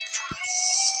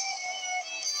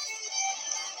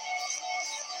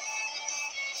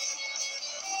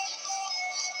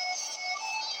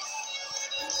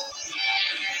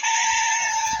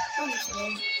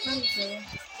Hunter,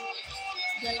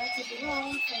 then I took the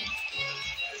wrong thing.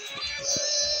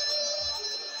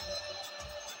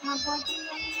 My body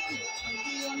on me,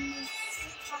 body on me,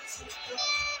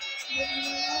 living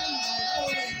around my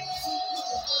golden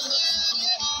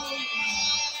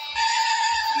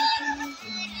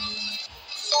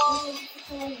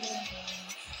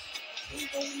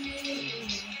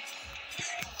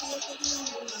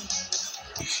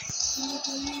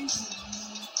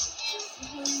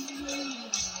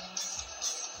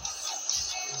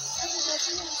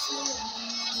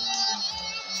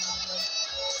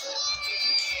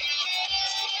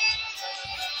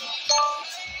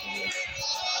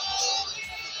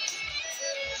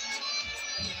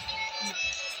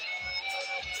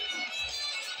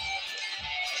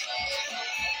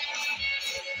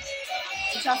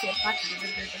Deixa eu ver, aqui,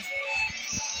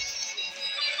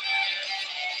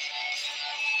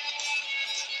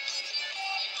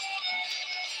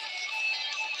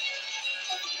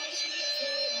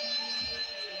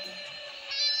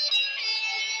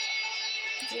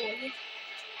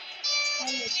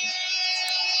 olha aqui.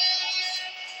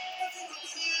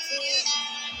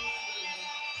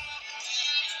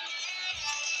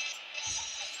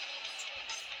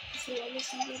 Olha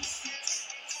assim,